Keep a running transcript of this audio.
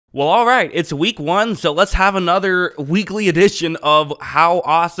Well, all right, it's week one, so let's have another weekly edition of how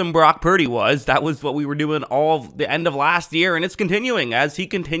awesome Brock Purdy was. That was what we were doing all of the end of last year, and it's continuing as he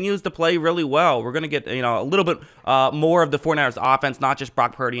continues to play really well. We're going to get, a little bit more of the 49ers offense, not just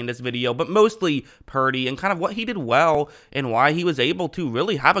Brock Purdy in this video, but mostly Purdy and kind of what he did well and why he was able to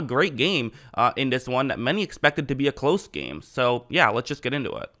really have a great game in this one that many expected to be a close game. So, yeah, let's just get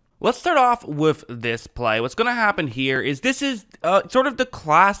into it. Let's start off with this play. What's going to happen here is this is sort of the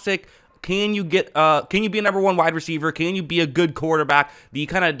classic. Can you be a number one wide receiver? Can you be a good quarterback?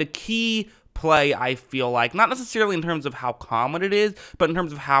 The key play, I feel like, not necessarily in terms of how common it is, but in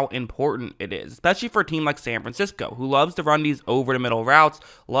terms of how important it is, especially for a team like San Francisco, who loves to run these over the middle routes,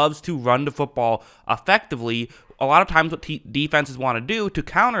 loves to run the football effectively. A lot of times what defenses want to do to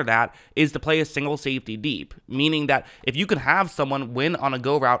counter that is to play a single safety deep, meaning that if you can have someone win on a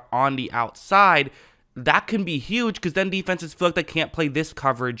go route on the outside, that can be huge because then defenses feel like they can't play this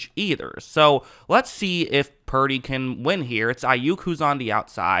coverage either. So let's see if Purdy can win here. It's Ayuk who's on the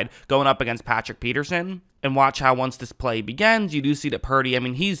outside going up against Patrick Peterson. And watch how once this play begins, you do see that Purdy,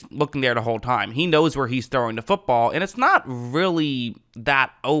 he's looking there the whole time. He knows where he's throwing the football, and it's not really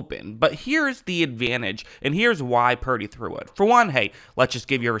that open. But here's the advantage, and here's why Purdy threw it. For one, hey, let's just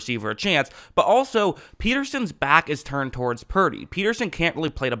give your receiver a chance. But also, Peterson's back is turned towards Purdy. Peterson can't really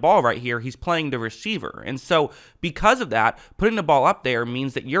play the ball right here. He's playing the receiver. And so, because of that, putting the ball up there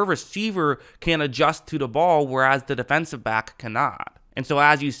means that your receiver can adjust to the ball, whereas the defensive back cannot. And so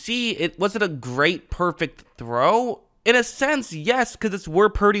as you see, was it a great, perfect throw? In a sense, yes, because it's where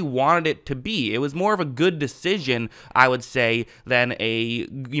Purdy wanted it to be. It was more of a good decision, I would say, than a,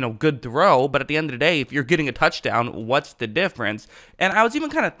 good throw. But at the end of the day, if you're getting a touchdown, what's the difference? And I was even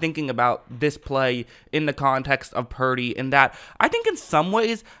kind of thinking about this play in the context of Purdy, in that I think in some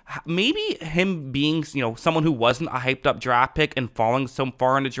ways, maybe him being, someone who wasn't a hyped up draft pick and falling so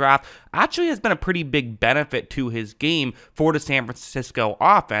far in the draft actually has been a pretty big benefit to his game for the San Francisco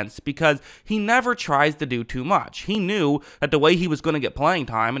offense, because he never tries to do too much. He knew that the way he was going to get playing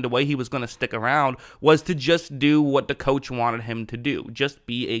time and the way he was going to stick around was to just do what the coach wanted him to do, just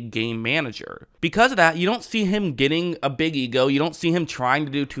be a game manager. Because of that, you don't see him getting a big ego. You don't see him trying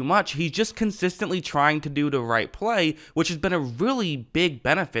to do too much. He's just consistently trying to do the right play, which has been a really big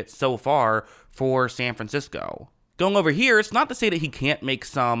benefit so far for San Francisco. Going over here, it's not to say that he can't make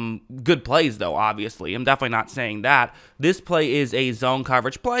some good plays, though, obviously. I'm definitely not saying that. This play is a zone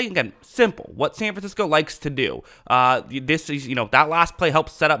coverage play. Again, simple. What San Francisco likes to do. This is, that last play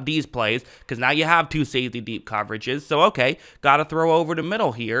helps set up these plays, because now you have two safety deep coverages. So, okay, got to throw over the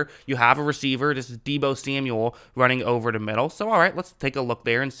middle here. You have a receiver. This is Deebo Samuel running over the middle. So, all right, let's take a look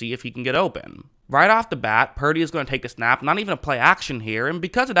there and see if he can get open. Right off the bat, Purdy is going to take the snap, not even a play action here, and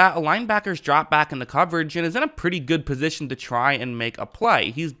because of that, a linebacker's drop back in the coverage and is in a pretty good position to try and make a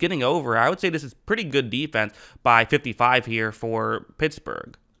play. He's getting over. I would say this is pretty good defense by 55 here for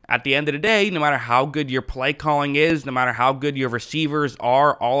Pittsburgh. At the end of the day, no matter how good your play calling is, no matter how good your receivers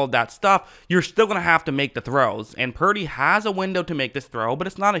are, all of that stuff, you're still going to have to make the throws. And Purdy has a window to make this throw, but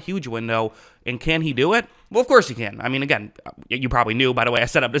it's not a huge window. And can he do it? Well, of course he can. Again, you probably knew by the way I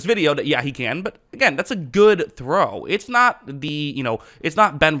set up this video that, yeah, he can. But again, that's a good throw. It's not it's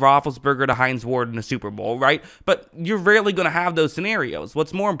not Ben Roethlisberger to Hines Ward in the Super Bowl, right? But you're rarely going to have those scenarios.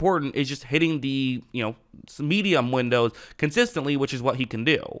 What's more important is just hitting the, medium windows consistently, which is what he can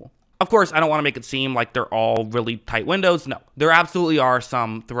do. Of course, I don't want to make it seem like they're all really tight windows. No, there absolutely are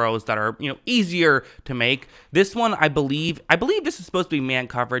some throws that are, easier to make. This one, I believe this is supposed to be man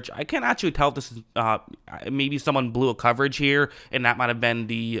coverage. I can't actually tell if this is, maybe someone blew a coverage here, and that might have been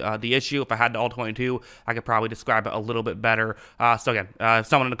the issue. If I had the all-22, I could probably describe it a little bit better. So again, if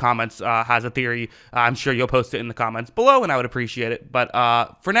someone in the comments has a theory, I'm sure you'll post it in the comments below, and I would appreciate it. But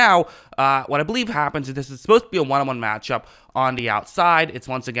for now, what I believe happens is this is supposed to be a one-on-one matchup on the outside. It's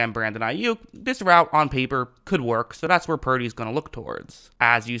once again Brandon Ayuk. This route on paper could work, so that's where Purdy's going to look towards.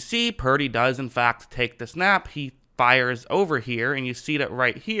 As you see, Purdy does in fact take the snap. He fires over here, and you see that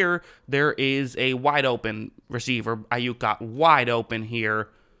right here, there is a wide open receiver. Ayuk got wide open here.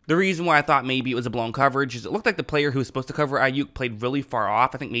 The reason why I thought maybe it was a blown coverage is it looked like the player who was supposed to cover Ayuk played really far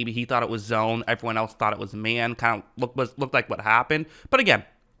off. I think maybe he thought it was zone. Everyone else thought it was man. Kind of looked like what happened. But again,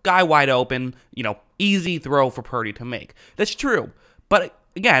 guy wide open, easy throw for Purdy to make. That's true. But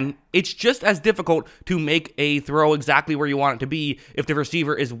again, it's just as difficult to make a throw exactly where you want it to be if the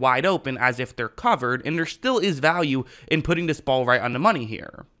receiver is wide open as if they're covered, and there still is value in putting this ball right on the money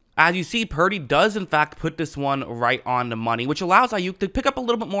here. As you see, Purdy does in fact put this one right on the money, which allows Ayuk to pick up a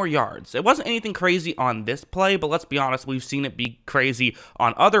little bit more yards. It wasn't anything crazy on this play, but let's be honest, we've seen it be crazy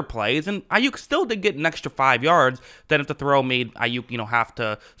on other plays, and Ayuk still did get an extra 5 yards than if the throw made Ayuk, have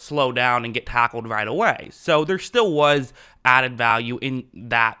to slow down and get tackled right away. So there still was added value in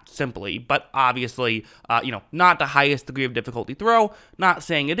that simply, but obviously, not the highest degree of difficulty throw. Not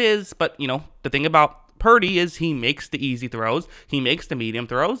saying it is, but, the thing about Purdy is he makes the easy throws, he makes the medium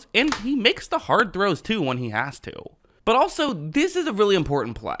throws, and he makes the hard throws too when he has to. But also, this is a really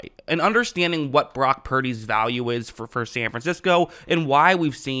important play, and understanding what Brock Purdy's value is for San Francisco and why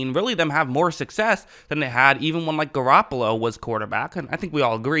we've seen really them have more success than they had even when like Garoppolo was quarterback. And I think we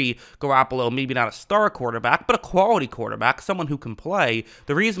all agree Garoppolo maybe not a star quarterback, but a quality quarterback, someone who can play.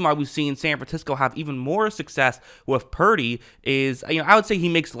 The reason why we've seen San Francisco have even more success with Purdy is, I would say he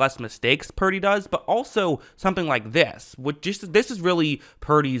makes less mistakes, Purdy does, but also something like this, this is really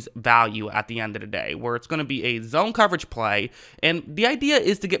Purdy's value at the end of the day, where it's going to be a zone coverage play, and the idea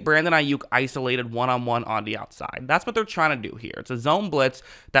is to get Brandon Ayuk isolated one-on-one on the outside. That's what they're trying to do here. It's a zone blitz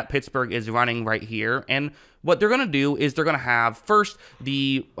that Pittsburgh is running right here, and what they're going to do is they're going to have first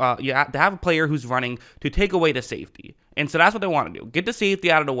they have a player who's running to take away the safety. And so that's what they want to do. Get the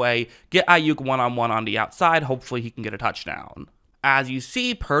safety out of the way, get Ayuk one-on-one on the outside, hopefully he can get a touchdown. As you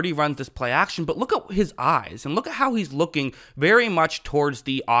see, Purdy runs this play action, but look at his eyes, and look at how he's looking very much towards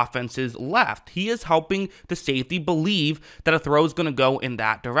the offense's left. He is helping the safety believe that a throw is going to go in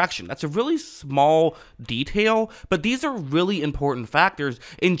that direction. That's a really small detail, but these are really important factors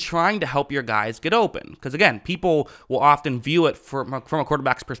in trying to help your guys get open. Because again, people will often view it from a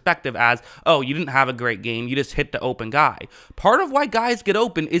quarterback's perspective as, oh, you didn't have a great game, you just hit the open guy. Part of why guys get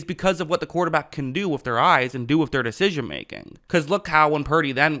open is because of what the quarterback can do with their eyes and do with their decision making. Because look how when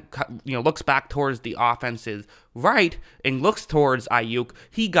Purdy then looks back towards the offense's right and looks towards Ayuk,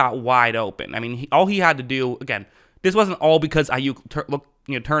 he got wide open. I mean, all he had to do, again, this wasn't all because Ayuk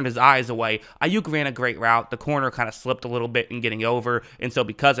turned his eyes away. Ayuk ran a great route. The corner kind of slipped a little bit in getting over, and so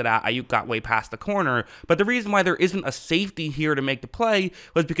because of that, Ayuk got way past the corner. But the reason why there isn't a safety here to make the play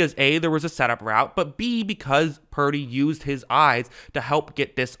was because A, there was a setup route, but B, because Purdy used his eyes to help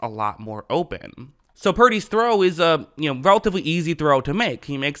get this a lot more open. So Purdy's throw is a relatively easy throw to make.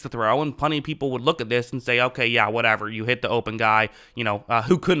 He makes the throw, and plenty of people would look at this and say, okay, yeah, whatever, you hit the open guy,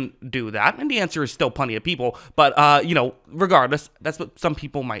 who couldn't do that? And the answer is still plenty of people, but, regardless, that's what some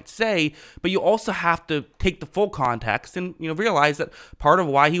people might say, but you also have to take the full context and, realize that part of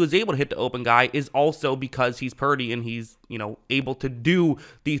why he was able to hit the open guy is also because he's Purdy and he's, able to do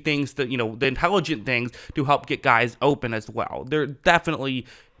the things that, the intelligent things to help get guys open as well. They're definitely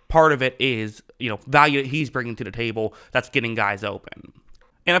part of it is, value that he's bringing to the table that's getting guys open.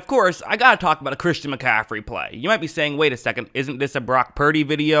 And of course, I gotta talk about a Christian McCaffrey play. You might be saying, wait a second, isn't this a Brock Purdy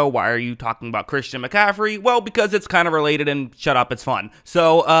video? Why are you talking about Christian McCaffrey? Well, because it's kind of related, and shut up, it's fun.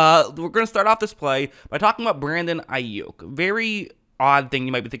 So, we're gonna start off this play by talking about Brandon Ayuk. Very odd thing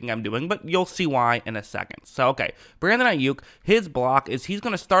you might be thinking I'm doing, but you'll see why in a second. So, okay, Brandon Ayuk, his block is he's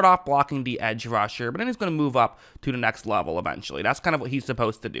going to start off blocking the edge rusher, but then he's going to move up to the next level eventually. That's kind of what he's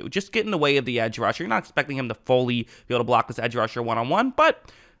supposed to do. Just get in the way of the edge rusher. You're not expecting him to fully be able to block this edge rusher one-on-one,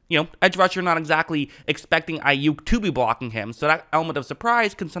 but edge rusher not exactly expecting Ayuk to be blocking him. So that element of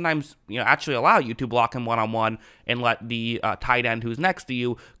surprise can sometimes, actually allow you to block him one-on-one and let the tight end who's next to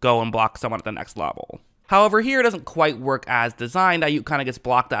you go and block someone at the next level. However, here it doesn't quite work as designed. Ayuk kind of gets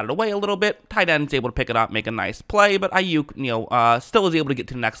blocked out of the way a little bit. Tight end's able to pick it up, make a nice play, but Ayuk, still is able to get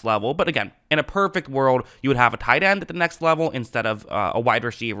to the next level. But again, in a perfect world, you would have a tight end at the next level instead of a wide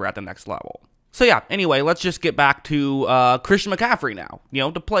receiver at the next level. So yeah, anyway, let's just get back to Christian McCaffrey now.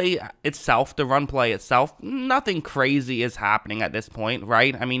 The play itself, the run play itself, nothing crazy is happening at this point,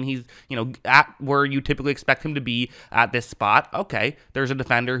 right? I mean, he's, at where you typically expect him to be at this spot. Okay, there's a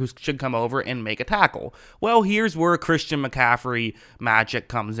defender who should come over and make a tackle. Well, here's where Christian McCaffrey magic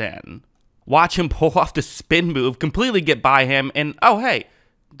comes in. Watch him pull off the spin move, completely get by him, and oh, hey,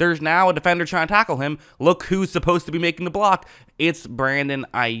 there's now a defender trying to tackle him. Look who's supposed to be making the block. It's Brandon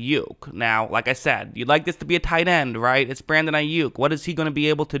Ayuk. Now, like I said, you'd like this to be a tight end, right? It's Brandon Ayuk. What is he going to be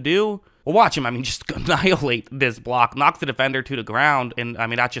able to do? Well, watch him. I mean, just annihilate this block. Knocks the defender to the ground. And, I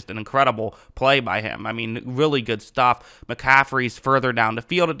mean, that's just an incredible play by him. I mean, really good stuff. McCaffrey's further down the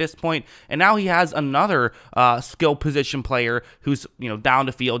field at this point. And now he has another skill position player who's, down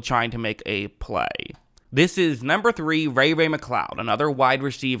the field trying to make a play. This is number 3, Ray McCloud, another wide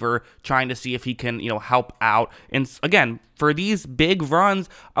receiver trying to see if he can, help out. And again, for these big runs,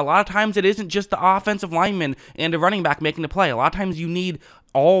 a lot of times it isn't just the offensive lineman and the running back making the play. A lot of times you need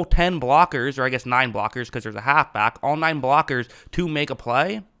all 10 blockers, or I guess 9 blockers because there's a halfback, all 9 blockers to make a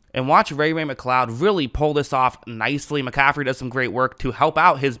play. And watch Ray McCloud really pull this off nicely. McCaffrey does some great work to help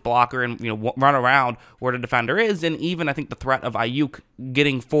out his blocker and run around where the defender is. And even I think the threat of Ayuk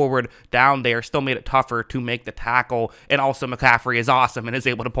getting forward down there still made it tougher to make the tackle. And also McCaffrey is awesome and is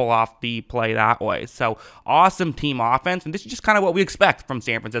able to pull off the play that way. So awesome team offense. And this is just kind of what we expect from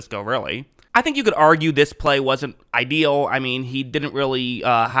San Francisco, really. I think you could argue this play wasn't ideal. I mean, he didn't really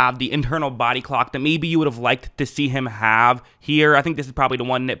have the internal body clock that maybe you would have liked to see him have here. I think this is probably the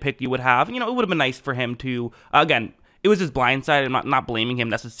one nitpick you would have. It would have been nice for him to, again, it was his blind side. I'm not blaming him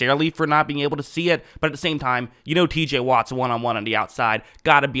necessarily for not being able to see it, but at the same time, TJ Watt's one-on-one on the outside,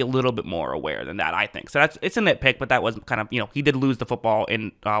 got to be a little bit more aware than that, I think. So it's a nitpick, but that was kind of, he did lose the football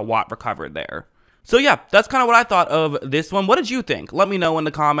and Watt recovered there. So yeah, that's kind of what I thought of this one. What did you think? Let me know in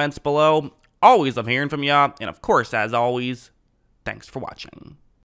the comments below. Always love hearing from ya, and of course, as always, thanks for watching.